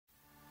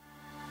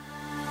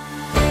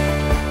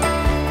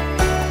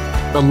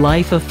The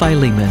life of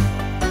Philemon.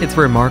 It's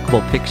a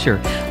remarkable picture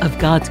of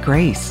God's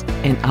grace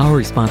and our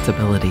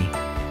responsibility.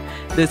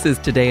 This is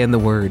Today in the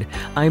Word.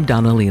 I'm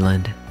Donna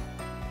Leland.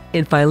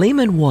 In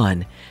Philemon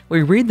 1,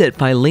 we read that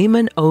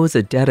Philemon owes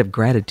a debt of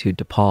gratitude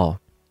to Paul.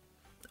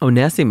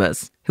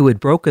 Onesimus, who had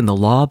broken the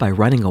law by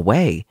running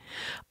away,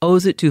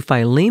 owes it to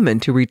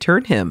Philemon to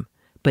return him,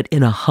 but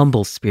in a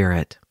humble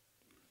spirit.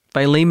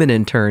 Philemon,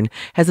 in turn,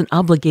 has an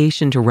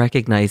obligation to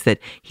recognize that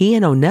he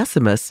and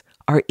Onesimus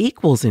are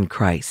equals in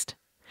Christ.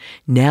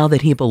 Now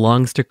that he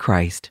belongs to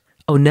Christ,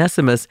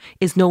 Onesimus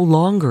is no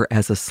longer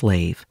as a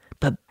slave,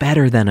 but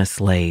better than a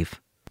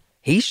slave.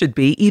 He should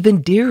be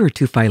even dearer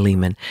to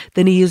Philemon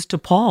than he is to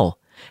Paul,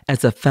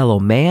 as a fellow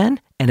man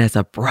and as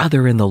a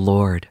brother in the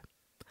Lord.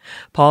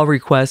 Paul's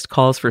request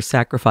calls for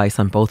sacrifice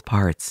on both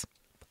parts.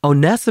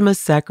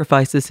 Onesimus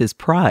sacrifices his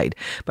pride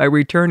by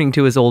returning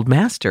to his old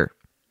master.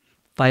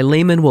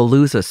 Philemon will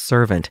lose a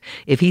servant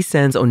if he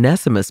sends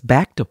Onesimus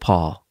back to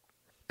Paul.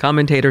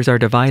 Commentators are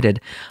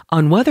divided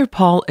on whether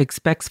Paul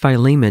expects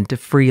Philemon to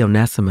free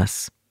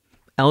Onesimus.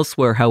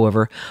 Elsewhere,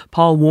 however,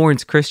 Paul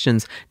warns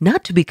Christians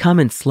not to become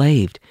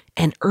enslaved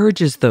and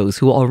urges those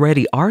who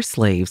already are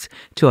slaves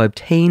to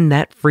obtain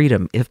that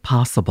freedom if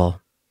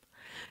possible.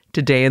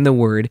 Today in the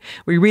Word,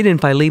 we read in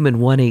Philemon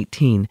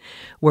 1:18,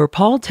 where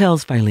Paul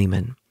tells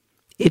Philemon,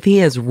 "If he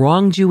has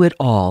wronged you at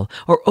all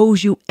or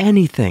owes you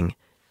anything,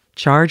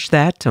 charge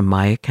that to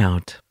my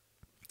account."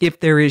 If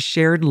there is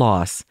shared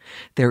loss,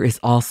 there is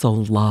also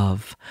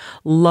love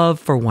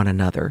for one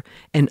another,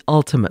 and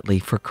ultimately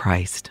for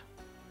Christ.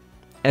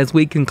 As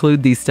we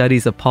conclude these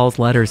studies of Paul's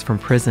letters from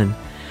prison,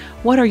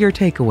 what are your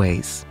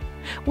takeaways?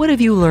 What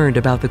have you learned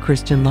about the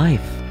Christian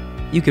life?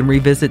 You can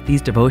revisit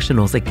these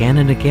devotionals again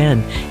and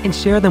again and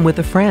share them with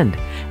a friend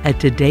at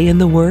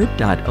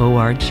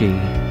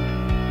todayintheword.org.